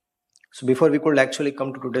So before we could actually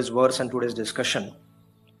come to today's verse and today's discussion,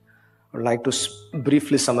 I would like to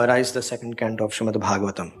briefly summarize the second canto of Srimad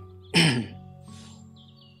Bhagavatam.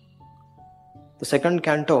 The second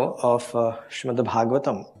canto of Srimad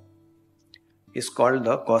Bhagavatam is called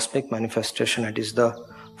the Cosmic Manifestation. It is the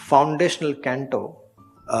foundational canto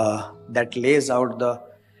that lays out the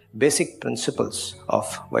basic principles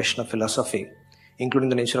of Vaishnava philosophy, including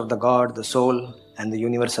the nature of the God, the soul, and the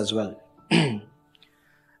universe as well.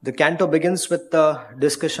 The canto begins with the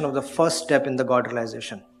discussion of the first step in the God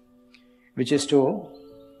realization, which is to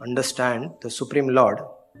understand the Supreme Lord,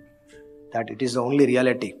 that it is the only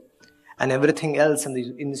reality, and everything else in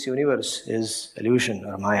this universe is illusion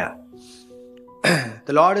or Maya.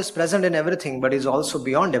 The Lord is present in everything, but is also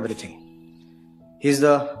beyond everything. He is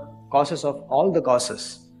the causes of all the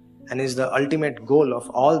causes, and is the ultimate goal of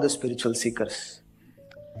all the spiritual seekers.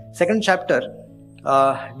 Second chapter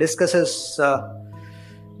discusses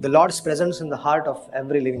the Lord's presence in the heart of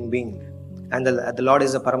every living being. And the Lord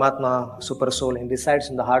is the Paramatma, Super Soul, and resides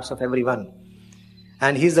in the hearts of everyone.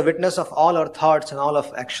 And He is the witness of all our thoughts and all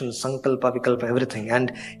of actions, Sankalpa, Vikalpa, everything.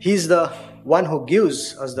 And He is the one who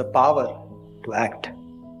gives us the power to act.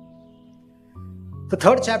 The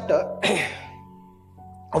third chapter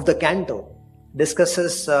of the canto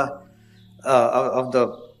discusses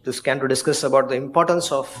this canto discusses about the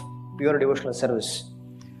importance of pure devotional service.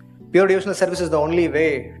 Pure devotional service is the only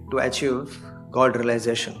way to achieve God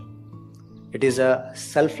realization. It is a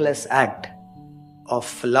selfless act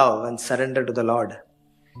of love and surrender to the Lord.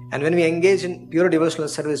 And when we engage in pure devotional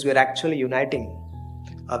service, we are actually uniting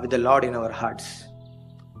with the Lord in our hearts.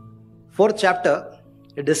 Fourth chapter,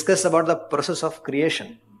 it discusses about the process of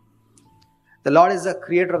creation. The Lord is the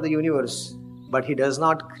creator of the universe, but He does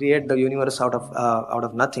not create the universe out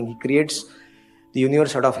of nothing. He creates the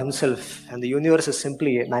universe out of Himself, and the universe is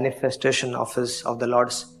simply a manifestation of the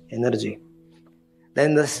Lord's energy. Then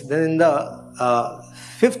in the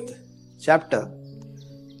fifth chapter,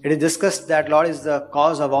 it is discussed that Lord is the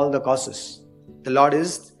cause of all the causes. The Lord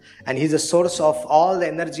is, and He is the source of all the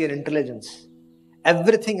energy and intelligence.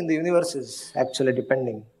 Everything in the universe is actually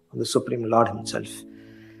depending on the Supreme Lord Himself.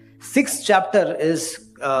 Sixth chapter is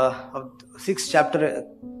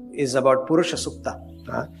about Purusha Sukta.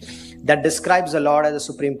 That describes the Lord as a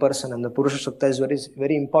Supreme Person, and the Purusha Sukta is very,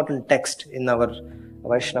 very important text in our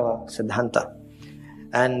Vaishnava Siddhanta.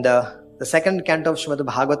 And the second canto of Srimad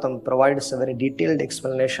Bhagavatam provides a very detailed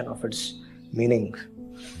explanation of its meaning.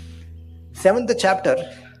 Seventh chapter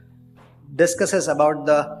discusses about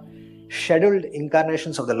the scheduled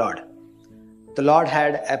incarnations of the Lord. The Lord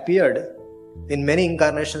had appeared in many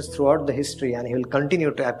incarnations throughout the history, and He will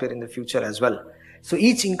continue to appear in the future as well. So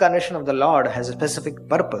each incarnation of the Lord has a specific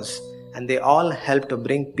purpose, and they all help to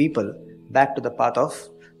bring people back to the path of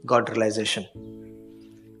God realization.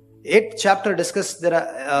 Eighth chapter discusses the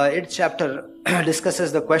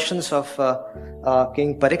questions of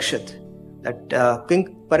King Parikshit. That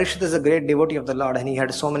King Parikshit is a great devotee of the Lord, and he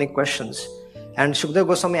had so many questions. And Shukdev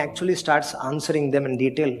Goswami actually starts answering them in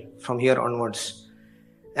detail from here onwards.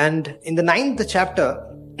 And in the ninth chapter,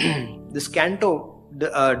 this canto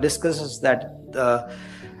discusses that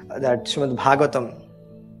Srimad Bhagavatam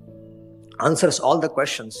answers all the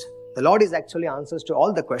questions. The Lord is actually answers to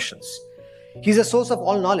all the questions. He is the source of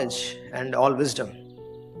all knowledge and all wisdom.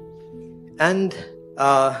 And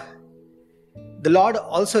the Lord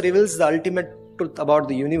also reveals the ultimate truth about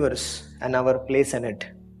the universe and our place in it.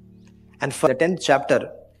 And for the 10th chapter,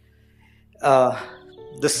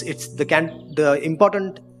 the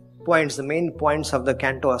important points, the main points of the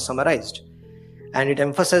canto are summarized. And it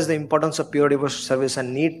emphasizes the importance of pure devotional service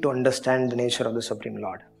and need to understand the nature of the Supreme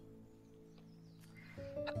Lord.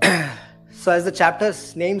 So as the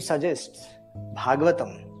chapter's name suggests,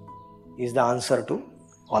 Bhagavatam is the answer to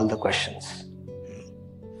all the questions.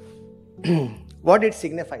 What it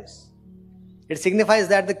signifies? It signifies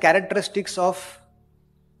that the characteristics of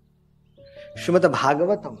Srimad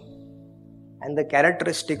Bhagavatam and the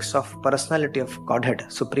characteristics of personality of Godhead,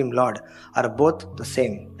 Supreme Lord, are both the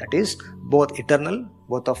same. That is, both eternal,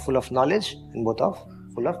 both are full of knowledge, and both are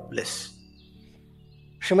full of bliss.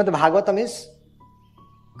 Srimad Bhagavatam is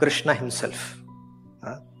Krishna Himself.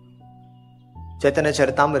 Chaitanya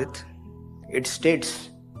Charitamrita, it states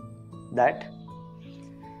that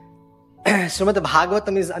Srimad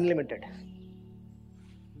Bhagavatam is unlimited.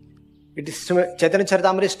 Chaitanya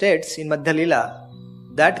Charitamrita states in Madhya Lila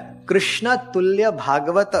that Krishna Tulya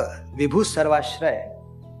Bhagavata Vibhu Sarvashraya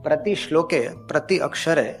Prati Shloke Prati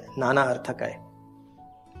Akshare Nana Arthakaya.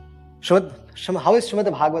 How is Srimad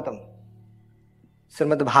Bhagavatam?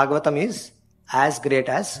 Srimad Bhagavatam is as great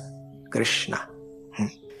as Krishna.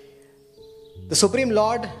 The Supreme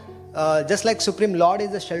Lord just like Supreme Lord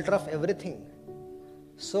is the shelter of everything,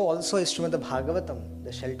 so also is Srimad Bhagavatam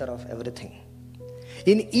the shelter of everything.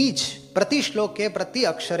 In each, prati shloke, prati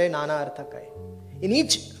akshare, nana arthakai. In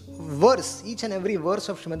each verse, each and every verse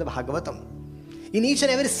of Srimad Bhagavatam, in each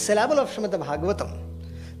and every syllable of Srimad Bhagavatam,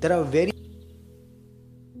 there are very...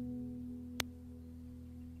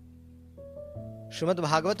 Srimad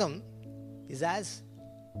Bhagavatam is as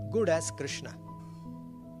good as Krishna.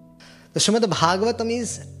 The Srimad Bhagavatam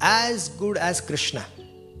is as good as Krishna.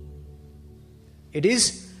 It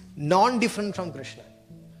is non-different from Krishna.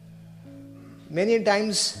 Many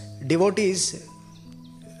times devotees,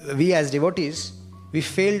 we as devotees, we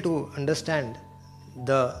fail to understand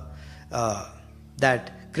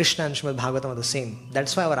that Krishna and Srimad Bhagavatam are the same.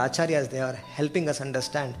 That's why our acharyas, they are helping us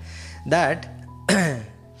understand that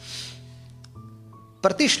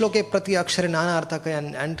prati shloke prati akshare nana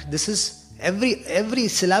arthaka, and this is every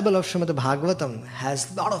syllable of Srimad Bhagavatam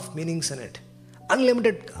has lot of meanings in it.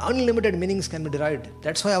 Unlimited meanings can be derived.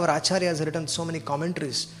 That's why our acharya has written so many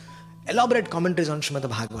commentaries, elaborate commentaries on Srimad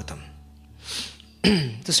Bhagavatam.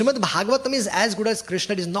 So Srimad Bhagavatam is as good as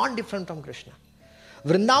Krishna. It is not different from Krishna.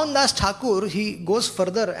 Vrindavan Das Thakur, he goes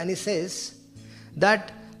further and he says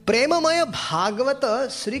that Premamaya Bhagavata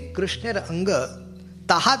Sri Krishna Anga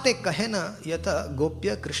Tahate Kahena Yata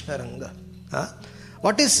Gopya Krishna Ranga.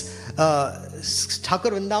 What is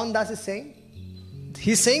Thakur Vrindavan Das is saying?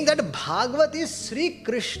 He is saying that Bhagavat is Sri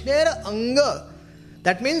Krishna Anga.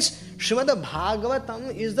 That means Srimad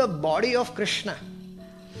Bhagavatam is the body of Krishna.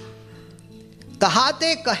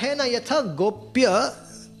 Tahate Kahena Yatha Gopya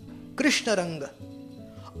Krishna Ranga.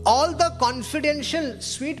 All the confidential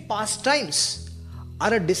sweet pastimes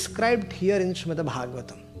are described here in Srimad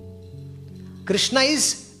Bhagavatam. Krishna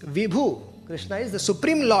is Vibhu. Krishna is the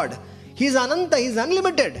Supreme Lord. He is Ananta, he is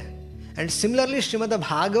unlimited. And similarly, Srimad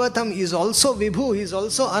Bhagavatam is also Vibhu, he is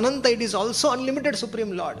also Ananta, it is also unlimited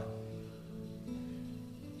Supreme Lord.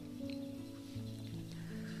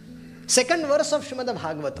 Second verse of Srimad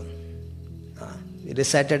Bhagavatam. We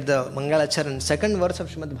recited the Mangalacharan, second verse of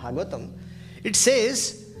Srimad Bhagavatam. It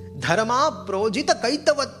says, Dharma projita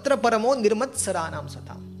kaitavatra paramo nirmatsaranam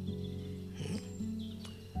satam.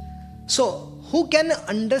 So, who can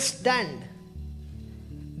understand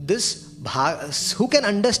this? Who can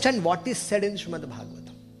understand what is said in Srimad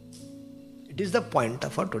Bhagavatam? It is the point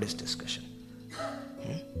of our today's discussion.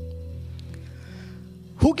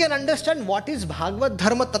 Who can understand what is Bhagavad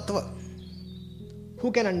Dharma Tattva?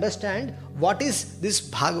 Who can understand what is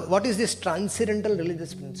this transcendental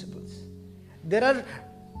religious principles? There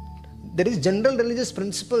is general religious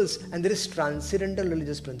principles and there is transcendental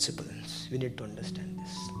religious principles. We need to understand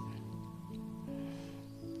this.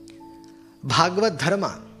 Bhagavad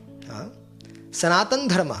Dharma, Sanatan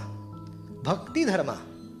Dharma, Bhakti Dharma,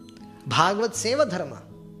 Bhagavad Seva Dharma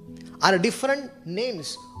are different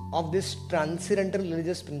names of this transcendental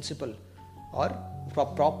religious principle or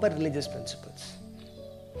proper religious principles.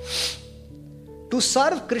 To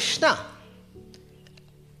serve Krishna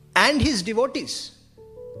and his devotees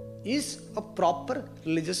is a proper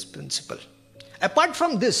religious principle. Apart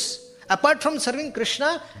from this, apart from serving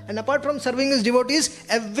Krishna and apart from serving his devotees,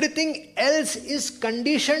 everything else is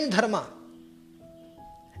conditioned dharma.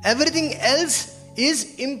 Everything else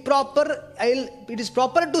is improper. It is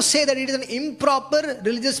proper to say that it is an improper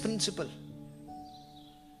religious principle.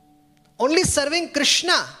 Only serving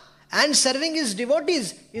Krishna and serving his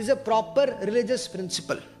devotees is a proper religious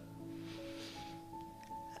principle.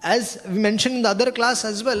 As we mentioned in the other class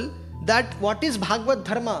as well, that what is Bhagavad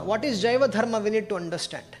Dharma, what is Jaiva Dharma, we need to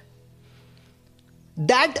understand.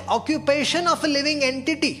 That occupation of a living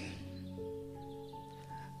entity.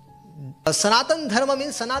 Sanatan Dharma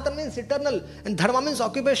means, Sanatan means eternal and Dharma means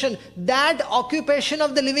occupation. That occupation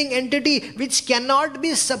of the living entity which cannot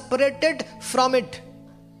be separated from it.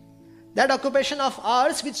 That occupation of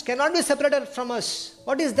ours which cannot be separated from us.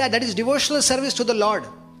 What is that? That is devotional service to the Lord.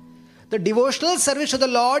 The devotional service to the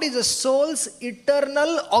Lord is a soul's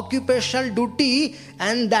eternal occupational duty,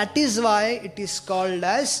 and that is why it is called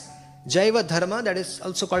as Jaiva Dharma, that is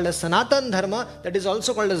also called as Sanatan Dharma, that is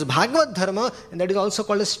also called as Bhagavad Dharma, and that is also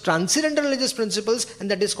called as transcendental religious principles,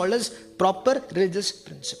 and that is called as proper religious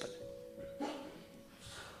principle.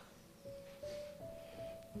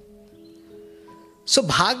 So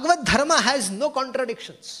Bhagavad Dharma has no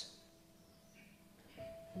contradictions.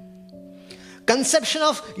 Conception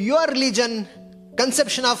of your religion,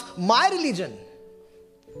 conception of my religion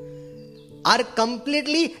are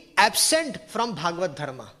completely absent from Bhagavad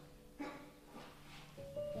Dharma.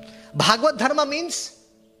 Bhagavad Dharma means,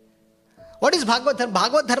 what is Bhagavad Dharma?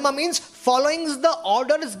 Bhagavad Dharma means following the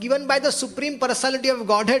orders given by the Supreme Personality of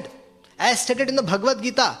Godhead, as stated in the Bhagavad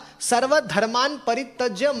Gita. sarva dharman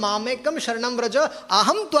parityajya mamekam sharanam vraja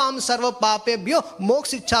aham tvam sarva papebhyo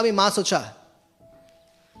mokshichchami ma sucha.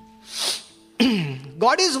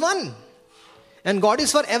 God is one. And God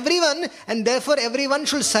is for everyone, and therefore everyone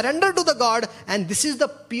should surrender to the God, and this is the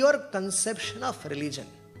pure conception of religion.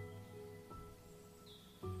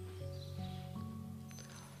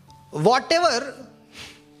 Whatever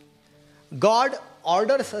God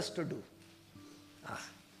orders us to do,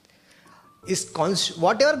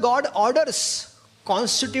 whatever God orders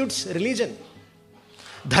constitutes religion.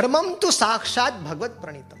 Dharmam tu sakshat bhagavad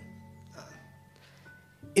pranitam.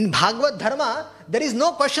 In Bhagavad Dharma, there is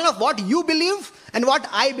no question of what you believe and what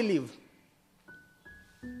I believe.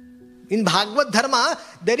 In Bhagavad Dharma,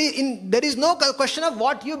 there is no question of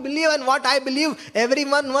what you believe and what I believe.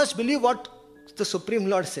 Everyone must believe what the Supreme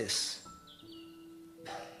Lord says.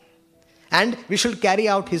 And we should carry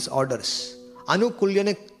out His orders.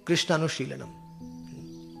 Anukulyane Krishna Anushilanam.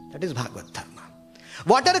 That is Bhagavad Dharma.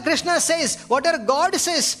 Whatever Krishna says, whatever God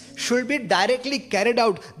says, should be directly carried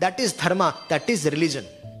out. That is Dharma, that is religion.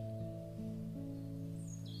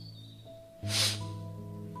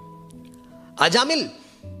 Ajamil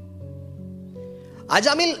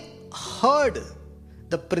heard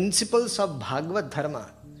the principles of Bhagavad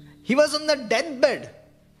Dharma. He was on the deathbed.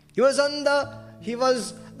 He was on the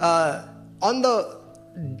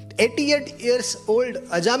 88 years old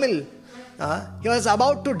Ajamil. He was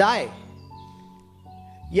about to die.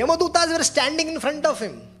 Yamadutas were standing in front of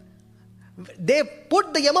him. They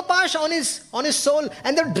put the Yamapash on his soul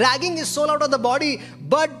and they're dragging his soul out of the body.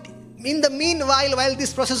 But in the meanwhile, while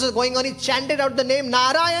this process was going on, he chanted out the name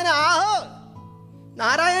Narayan.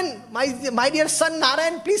 Narayan, my dear son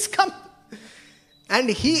Narayan, please come. And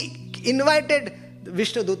he invited the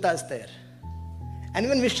Vishnu Dutas there. And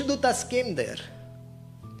when Vishnu Dutas came there,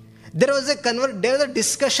 there was a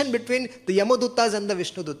discussion between the Yamadutas and the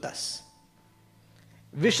Vishnu Dutas.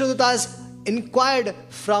 Vishnu Dutas inquired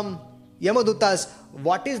from Yamadutas,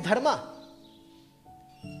 what is Dharma?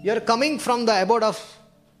 You are coming from the abode of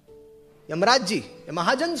Yamrajji, a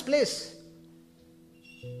Mahajan's place.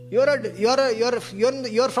 You are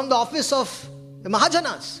from the office of the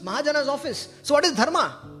Mahajan's office. So what is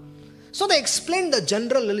Dharma? So they explained the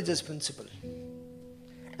general religious principle.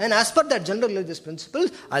 And as per that general religious principle,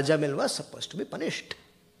 Ajamil was supposed to be punished.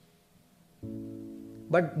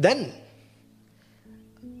 But then,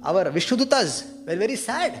 our Vishnudutas were very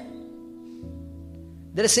sad.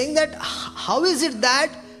 They are saying that, how is it that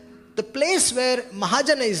the place where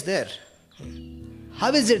Mahajana is there,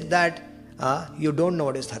 how is it that you don't know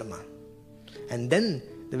what is Dharma? And then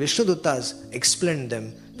the Vishnudutas explained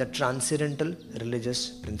them the transcendental religious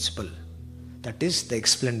principle. That is, they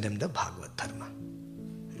explained them the Bhagavad Dharma.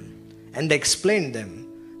 And they explained them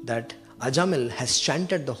that Ajamil has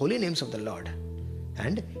chanted the holy names of the Lord,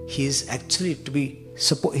 and he is actually he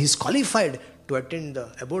is qualified to attend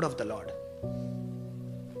the abode of the Lord.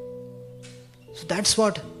 So that's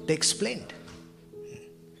what they explained.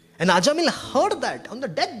 And Ajamil heard that on the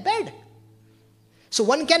deathbed. So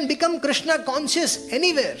one can become Krishna conscious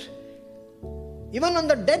anywhere. Even on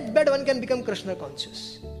the deathbed, one can become Krishna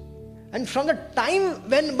conscious. And from the time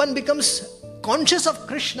when one becomes conscious of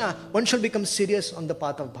Krishna, one should become serious on the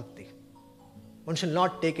path of bhakti. One should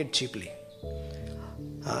not take it cheaply.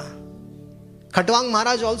 Khatwang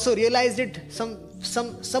Maharaj also realized it some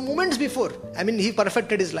moments before. He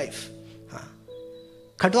perfected his life.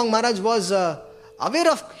 Khatwang Maharaj was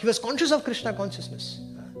he was conscious of Krishna consciousness.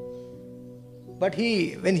 But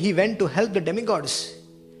when he went to help the demigods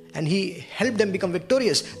and he helped them become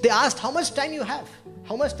victorious, they asked, how much time you have?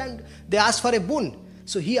 How much time? They asked for a boon.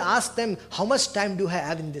 So he asked them, how much time do I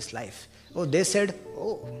have in this life? Oh, they said,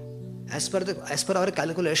 as per our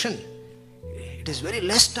calculation, it is very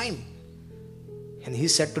less time. And he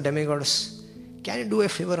said to demigods, can you do a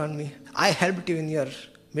favor on me? I helped you in your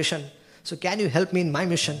mission. So can you help me in my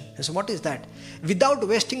mission? And so what is that? Without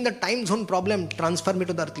wasting the time zone problem, transfer me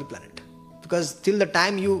to the earthly planet. Because till the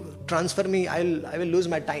time you transfer me, I will lose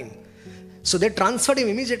my time. So they transferred him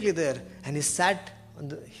immediately there. And he sat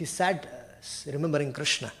remembering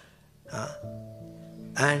Krishna.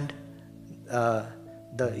 And the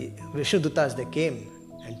Vishnudutas, they came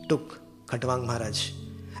and took Khatwang Maharaj.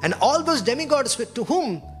 And all those demigods to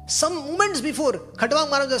whom some moments before Khatwang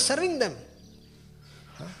Maharaj was serving them,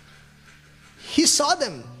 he saw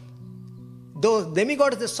them. Those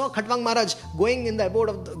demigods, they saw Khatwang Maharaj going to the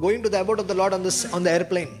abode of the Lord on the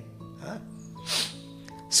airplane.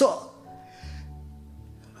 So,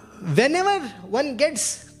 whenever one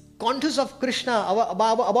gets conscious of Krishna,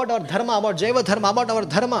 about our dharma, about Jaiva dharma, about our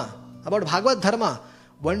dharma, about Bhagavad dharma,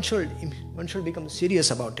 one should become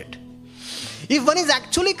serious about it. If one is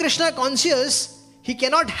actually Krishna conscious, he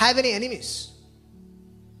cannot have any enemies.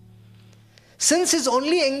 Since his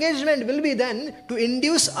only engagement will be then to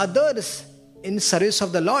induce others in service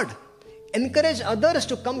of the Lord, encourage others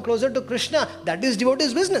to come closer to Krishna, that is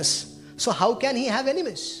devotee's business. So how can he have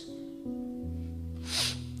enemies?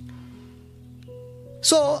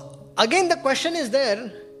 So again the question is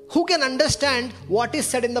there, who can understand what is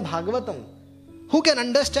said in the Bhagavatam? Who can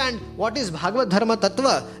understand what is Bhagavad Dharma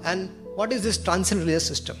Tattva and what is this transcendental religious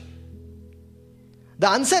system? The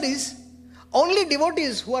answer is only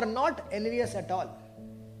devotees who are not envious at all.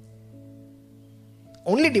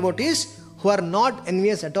 Only devotees who are not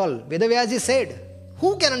envious at all. Vedavyasi said,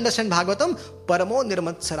 who can understand Bhagavatam? Paramo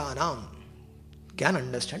nirmatsaranam can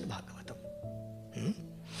understand Bhagavatam.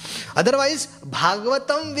 Otherwise,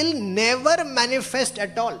 Bhagavatam will never manifest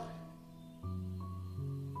at all.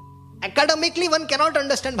 Academically, one cannot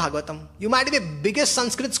understand Bhagavatam. You might be the biggest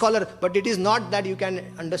Sanskrit scholar, but it is not that you can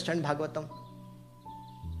understand Bhagavatam.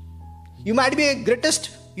 You might be a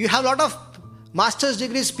greatest, you have a lot of master's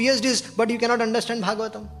degrees, PhDs, but you cannot understand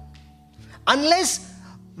Bhagavatam. Unless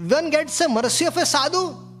one gets a mercy of a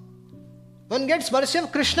sadhu, one gets mercy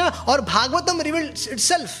of Krishna, or Bhagavatam reveals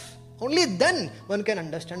itself. Only then one can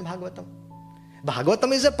understand Bhagavatam.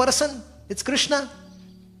 Bhagavatam is a person, it's Krishna.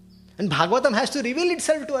 And Bhagavatam has to reveal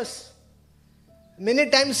itself to us.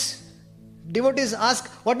 Many times devotees ask,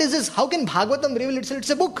 what is this? How can Bhagavatam reveal itself? It's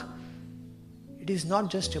a book. It is not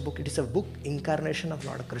just a book, it is a book incarnation of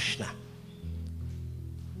Lord Krishna.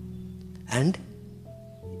 And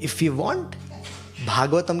if we want,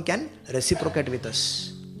 Bhagavatam can reciprocate with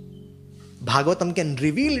us. Bhagavatam can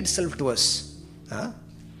reveal itself to us.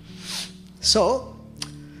 So,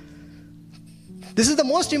 this is the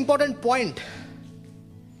most important point.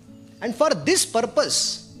 And for this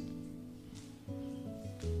purpose,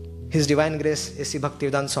 His Divine Grace, A.C.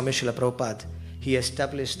 Bhaktivedanta Swami Srila Prabhupada, he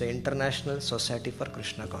established the International Society for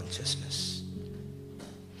Krishna Consciousness.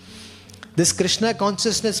 This Krishna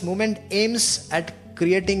Consciousness movement aims at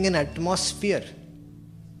creating an atmosphere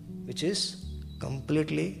which is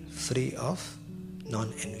completely free of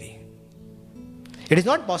non-envy. It is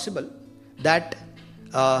not possible that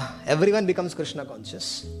everyone becomes Krishna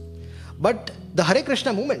conscious, but the Hare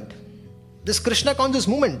Krishna movement, this Krishna conscious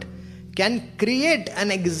movement, can create an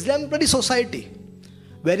exemplary society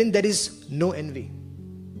wherein there is no envy.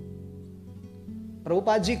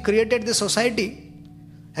 Prabhupada ji created this society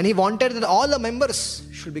and he wanted that all the members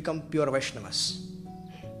should become pure Vaishnavas.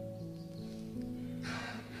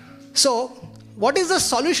 So, what is the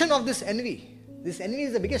solution of this envy? This envy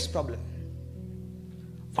is the biggest problem.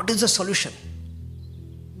 What is the solution?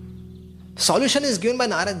 Solution is given by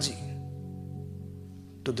Narad ji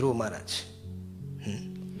to Dhruva Maharaj.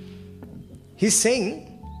 He's saying,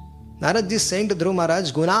 Narad ji is saying to Dhruva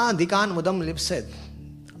Maharaj, Guna Dikan Mudam Lipsed,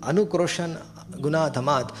 Anukroshan Guna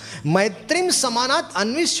Dhamad, Maitrim Samanat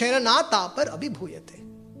Anvishchena Na Tapar Abhibhuyate.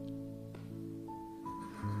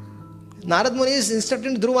 Narad Muni is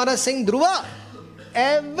instructing Dhruva Maharaj saying, Dhruva,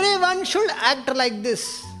 everyone should act like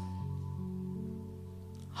this.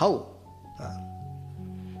 How?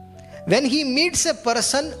 When he meets a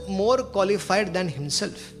person more qualified than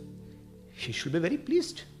himself, he should be very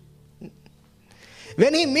pleased.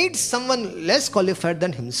 When he meets someone less qualified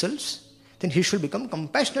than himself, then he should become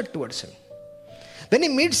compassionate towards him. When he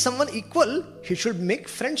meets someone equal, he should make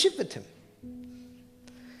friendship with him.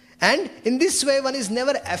 And in this way, one is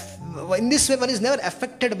never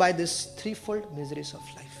affected by this threefold miseries of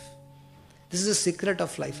life. This is the secret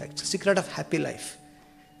of life, actually, secret of happy life.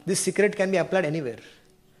 This secret can be applied anywhere.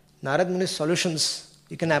 Narad Muni's solutions,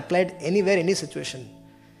 you can apply it anywhere, any situation.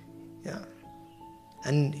 Yeah.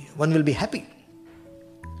 And one will be happy.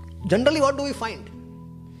 Generally, what do we find?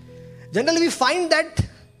 Generally, we find that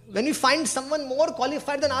when we find someone more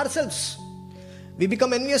qualified than ourselves, we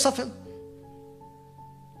become envious of him.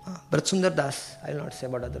 Brajsundar Das, I will not say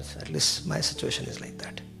about others, at least my situation is like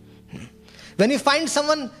that. When we find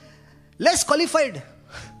someone less qualified,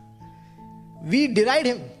 we deride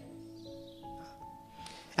him.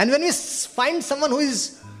 And when we find someone who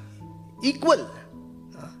is equal,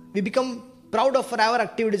 we become proud of our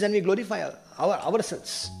activities and we glorify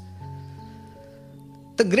ourselves.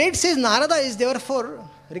 The great sage Narada is therefore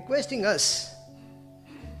requesting us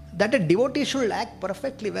that a devotee should act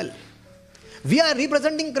perfectly well. We are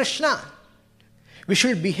representing Krishna. We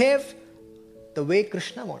should behave the way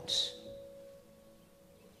Krishna wants.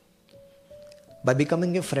 By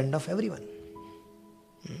becoming a friend of everyone.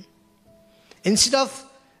 Instead of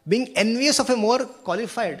being envious of a more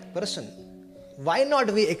qualified person, why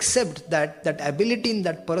not we accept that ability in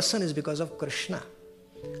that person is because of Krishna?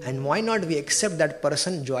 And why not we accept that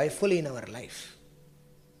person joyfully in our life?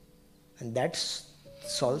 And that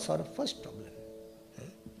solves our first problem.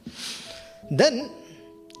 Then,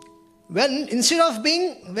 when we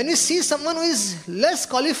see someone who is less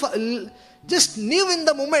qualified, just new in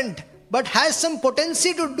the moment, but has some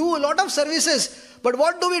potency to do a lot of services, but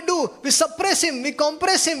what do? We suppress him, we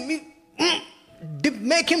compress him, we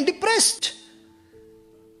make him depressed.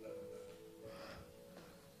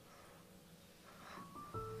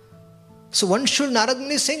 So Narad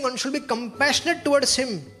Muni is saying one should be compassionate towards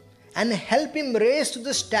him and help him raise to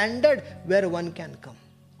the standard where one can come.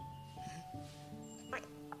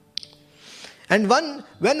 And when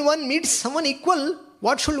one meets someone equal,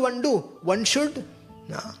 what should one do? One should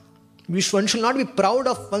not be proud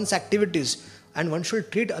of one's activities, and one should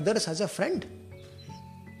treat others as a friend.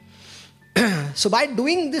 So by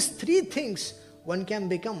doing these three things, one can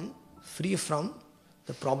become free from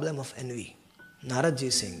the problem of envy. Naradji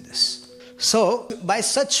is saying this. So by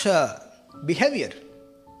such behavior,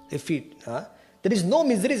 there is no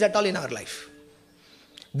miseries at all in our life.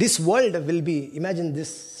 This world will be, imagine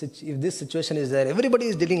this, if this situation is there, everybody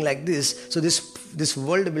is dealing like this, so this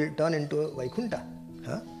world will turn into a Vaikuntha.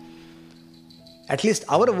 At least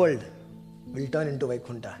our world will turn into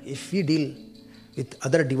Vaikuntha if we deal with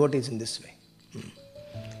other devotees in this way.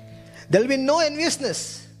 There will be no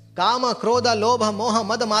enviousness. Kama, Krodha, Lobha, Moha,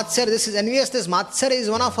 Mada, Matsar. This is enviousness. Matsar is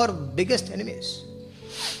one of our biggest enemies.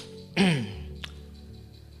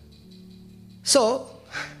 So,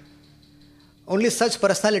 only such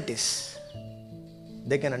personalities,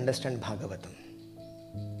 they can understand Bhagavatam.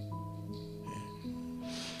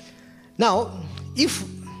 Now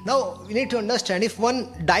we need to understand, if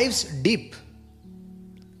one dives deeper,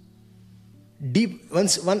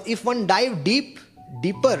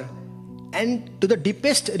 and to the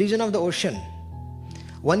deepest region of the ocean,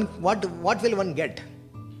 what will one get?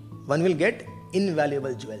 One will get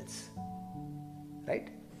invaluable jewels. Right?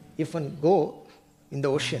 If one go in the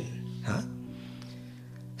ocean.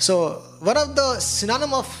 So, one of the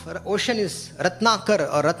synonym of ocean is Ratnakar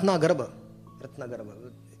or Ratnagarbha.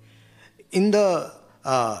 In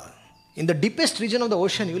the deepest region of the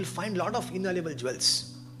ocean, you will find a lot of invaluable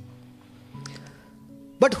jewels.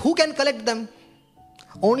 But who can collect them?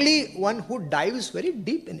 Only one who dives very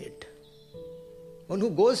deep in it. One who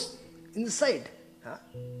goes inside.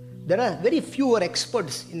 There are very few who are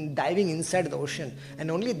experts in diving inside the ocean,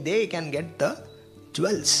 and only they can get the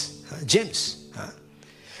jewels, gems.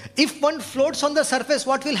 If one floats on the surface,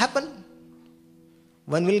 what will happen?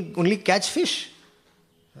 One will only catch fish.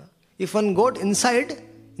 If one goes inside,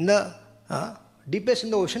 in the deepest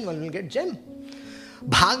in the ocean, one will get gem.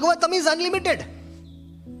 Bhagavatam is unlimited.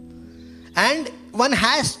 And one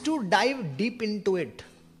has to dive deep into it.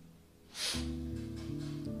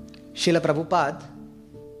 Srila Prabhupada,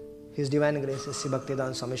 His Divine Grace, Sri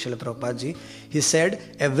Bhaktivedanta Swami Srila Prabhupada ji, he said,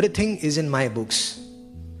 everything is in my books.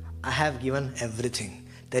 I have given everything.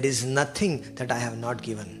 There is nothing that I have not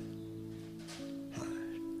given.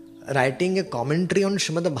 Writing a commentary on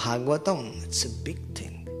Srimad Bhagavatam, it's a big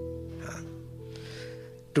thing.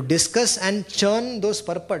 To discuss and churn those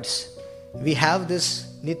purports, we have this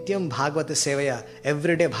Nityam Bhagavata Sevaya.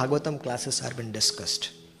 Every day Bhagavatam classes are being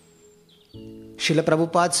discussed. Srila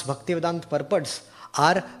Prabhupada's Bhaktivedanta purports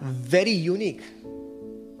are very unique.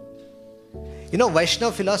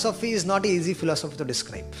 Vaishnava philosophy is not an easy philosophy to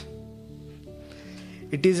describe.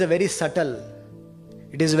 It is a very subtle,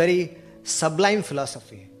 it is very sublime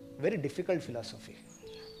philosophy, very difficult philosophy.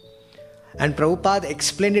 And Prabhupada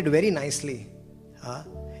explained it very nicely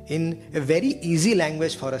in a very easy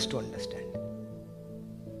language for us to understand.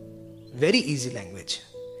 Very easy language.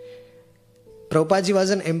 Prabhupada ji was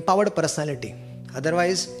an empowered personality.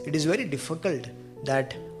 Otherwise, it is very difficult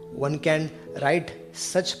that one can write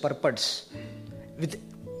such purports. With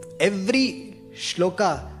every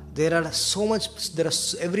shloka,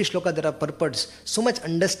 every shloka there are purports, so much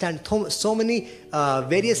understand, so many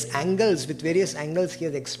various angles, with various angles he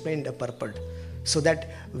has explained a purport, so that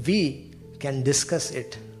we can discuss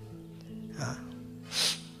it.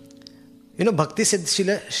 Srila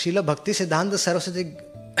Bhaktisiddhanta Saraswati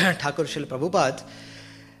Thakur Srila Prabhupada,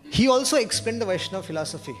 he also explained the Vaishnava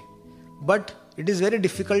philosophy, but it is very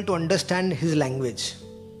difficult to understand his language.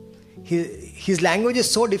 His language is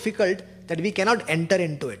so difficult that we cannot enter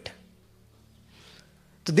into it.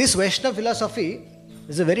 So this Vaishnava philosophy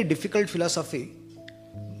is a very difficult philosophy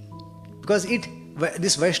because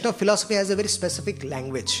this Vaishnava philosophy has a very specific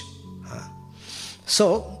language.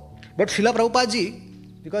 But Srila Prabhupada ji,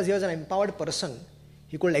 because he was an empowered person,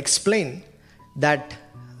 he could explain that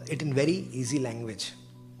it in very easy language.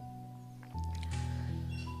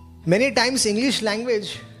 Many times English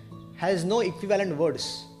language has no equivalent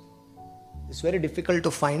words. It's very difficult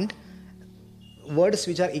to find words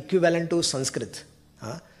which are equivalent to Sanskrit.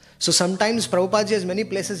 So sometimes Prabhupada has many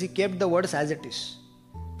places he kept the words as it is,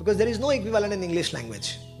 because there is no equivalent in English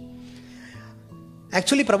language.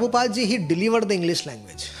 Actually, Prabhupada he delivered the English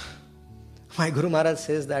language. My Guru Maharaj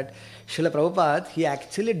says that Srila Prabhupada, he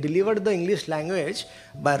actually delivered the English language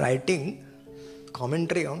by writing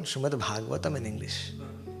commentary on Srimad Bhagavatam in English.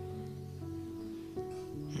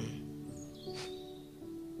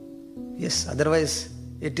 Yes, otherwise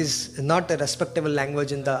it is not a respectable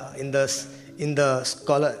language in the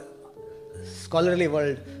scholarly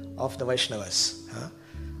world of the Vaishnavas.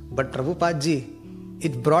 But Prabhupada ji,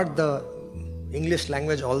 it brought the English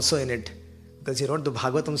language also in it, because he wrote the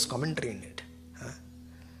Bhagavatam's commentary in it.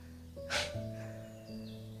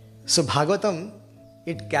 So Bhagavatam,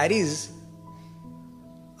 it carries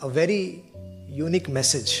a very unique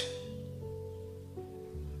message.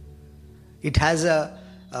 It has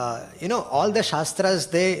all the Shastras,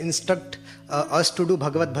 they instruct us to do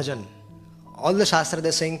Bhagavad Bhajan. All the Shastras,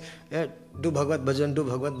 they're saying, do Bhagavad Bhajan, do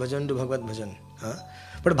Bhagavad Bhajan, do Bhagavad Bhajan.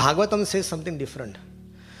 But Bhagavatam says something different.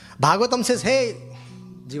 Bhagavatam says, hey,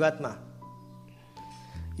 Jivatma,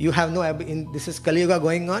 you have no this is Kali Yuga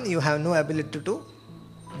going on, you have no ability to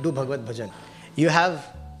do Bhagavad Bhajan. You have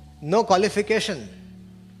no qualification.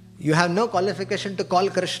 You have no qualification to call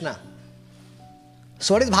Krishna.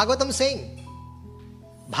 So what is Bhagavatam saying?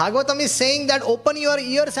 Bhagavatam is saying that open your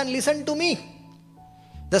ears and listen to me.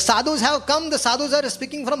 The sadhus have come, the sadhus are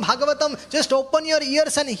speaking from Bhagavatam. Just open your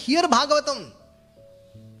ears and hear Bhagavatam.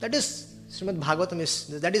 That is Srimad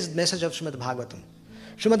Bhagavatam, that is the message of Srimad Bhagavatam.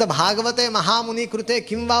 Srimad Bhagavate Mahamuni Krute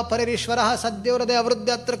Kimva Paririshvaraha Sadhyavrade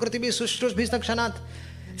Avrudyatra Krutibhi Sushrush Bhisnakshanat.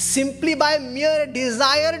 Simply by mere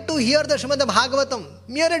desire to hear the Srimad Bhagavatam,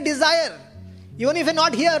 mere desire, even if you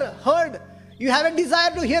not heard, you have a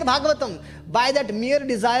desire to hear Bhagavatam. By that mere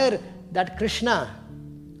desire, that Krishna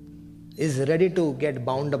is ready to get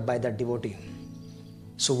bound up by that devotee.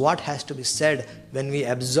 So what has to be said when we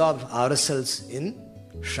absorb ourselves in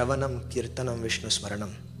Shravanam, Kirtanam, Vishnu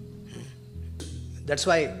Smaranam? That's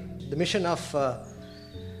why the mission of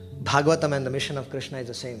Bhagavatam and the mission of Krishna is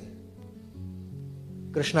the same.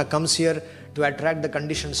 Krishna comes here to attract the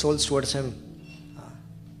conditioned souls towards him.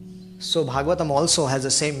 So Bhagavatam also has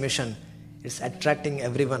the same mission. It's attracting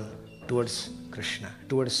everyone towards Krishna,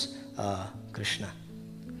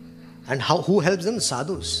 And who helps them?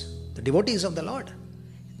 Sadhus, the devotees of the Lord.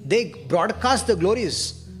 They broadcast the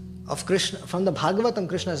glories of Krishna from the Bhagavatam,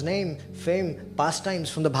 Krishna's name, fame, pastimes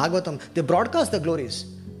from the Bhagavatam. They broadcast the glories.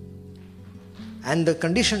 And the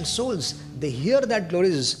conditioned souls, they hear that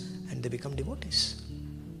glories and they become devotees.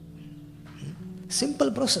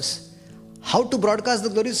 Simple process. How to broadcast the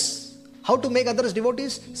glories? How to make others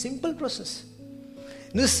devotees? Simple process.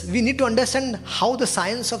 This, we need to understand how the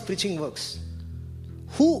science of preaching works.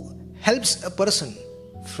 Who helps a person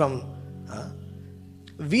from...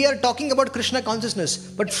 we are talking about Krishna consciousness,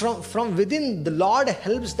 but from within, the Lord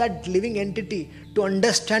helps that living entity to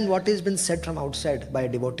understand what has been said from outside by a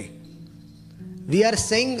devotee. We are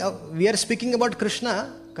speaking about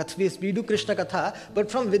Krishna, we do Krishna Katha,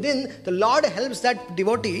 but from within, the Lord helps that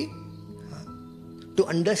devotee to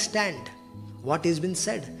understand what has been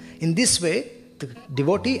said. In this way, the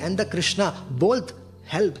devotee and the Krishna both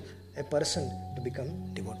help a person to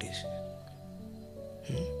become devotees.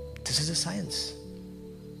 This is a science.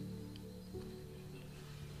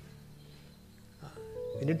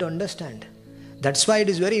 We need to understand. That's why it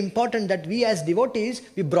is very important that we as devotees,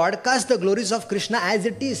 we broadcast the glories of Krishna as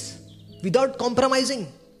it is, without compromising.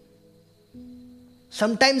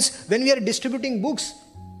 Sometimes when we are distributing books,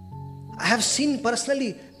 I have seen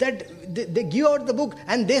personally that they give out the book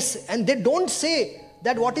and they don't say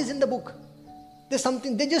that what is in the book. There's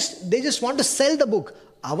something, they just want to sell the book.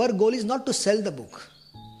 Our goal is not to sell the book.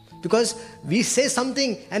 Because we say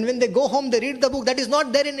something and when they go home, they read the book, that is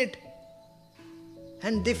not there in it.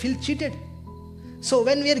 And they feel cheated. So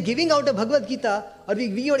when we are giving out a Bhagavad Gita or we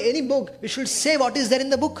give out any book, we should say what is there in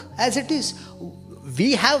the book as it is.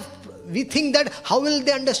 We think that how will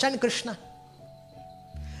they understand Krishna?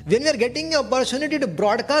 When we are getting an opportunity to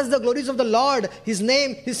broadcast the glories of the Lord, His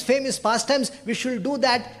name, His fame, His pastimes, we should do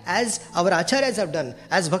that as our Acharyas have done,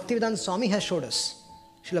 as Bhaktivedanta Swami has showed us.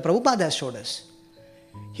 Srila Prabhupada has showed us.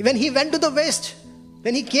 When he went to the West,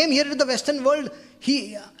 when he came here to the Western world,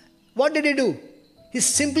 what did he do? He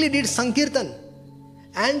simply did Sankirtan.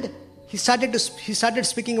 And he started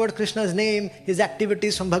speaking about Krishna's name, his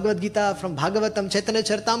activities from Bhagavad Gita, from Bhagavatam, Chaitanya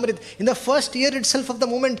Charitamrita. In the first year itself of the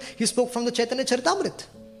movement, he spoke from the Chaitanya Charitamrita.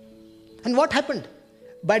 And what happened?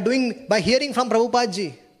 By hearing from Prabhupada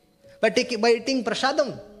ji, by eating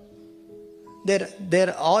prasadam.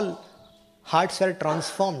 Their all hearts were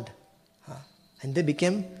transformed. And they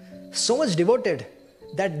became so much devoted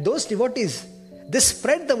that those devotees, they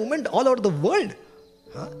spread the movement all over the world.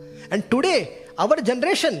 And today, our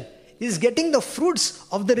generation is getting the fruits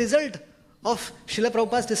of the result of Srila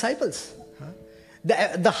Prabhupada's disciples.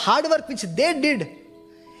 The hard work which they did,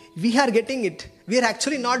 we are getting it. We are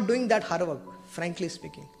actually not doing that hard work, frankly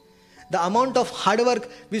speaking. The amount of hard work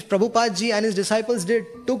which Prabhupada ji and his disciples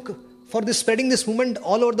took for spreading this movement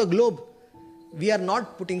all over the globe, we are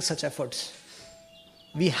not putting such efforts.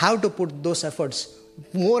 We have to put those efforts.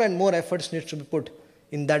 More and more efforts need to be put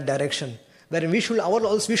in that direction, where we should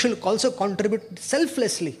also contribute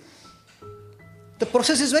selflessly. The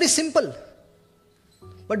process is very simple,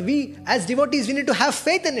 but we as devotees, we need to have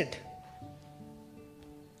faith in it.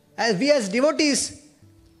 As devotees,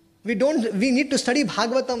 we need to study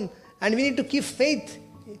Bhagavatam, and we need to keep faith,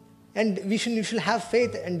 and we should have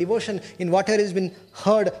faith and devotion in whatever has been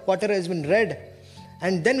heard, whatever has been read,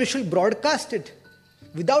 and then we should broadcast it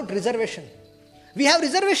without reservation. We have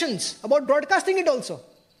reservations about broadcasting it also.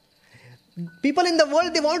 People in the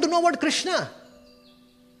world, they want to know about Krishna.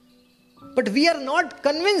 But we are not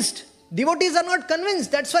convinced. Devotees are not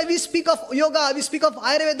convinced. That's why we speak of yoga, we speak of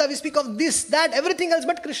Ayurveda, we speak of this, that, everything else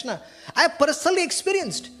but Krishna. I have personally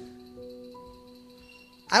experienced.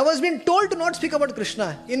 I was being told to not speak about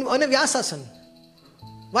Krishna on a Vyasasana.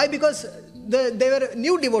 Why? Because there were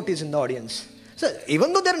new devotees in the audience. So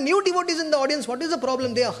even though there are new devotees in the audience, what is the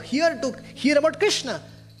problem? They are here to hear about Krishna.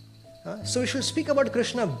 So we should speak about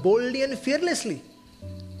Krishna boldly and fearlessly.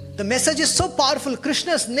 The message is so powerful.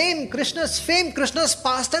 Krishna's name, Krishna's fame, Krishna's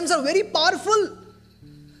pastimes are very powerful.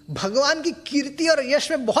 Bhagavan ki kirti aur yash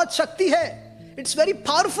mein bahut shakti hai. It's very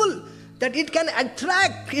powerful that it can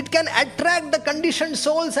attract the conditioned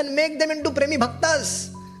souls and make them into premi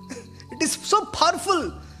bhaktas. It is so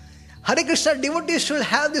powerful. Hare Krishna devotees should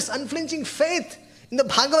have this unflinching faith in the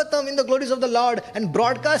Bhagavatam, in the glories of the Lord, and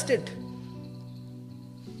broadcast it.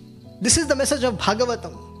 This is the message of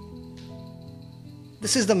Bhagavatam.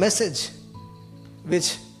 This is the message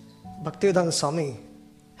which Bhaktivedanta Swami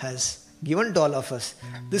has given to all of us.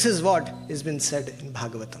 This is what has been said in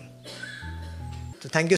Bhagavatam. So thank you.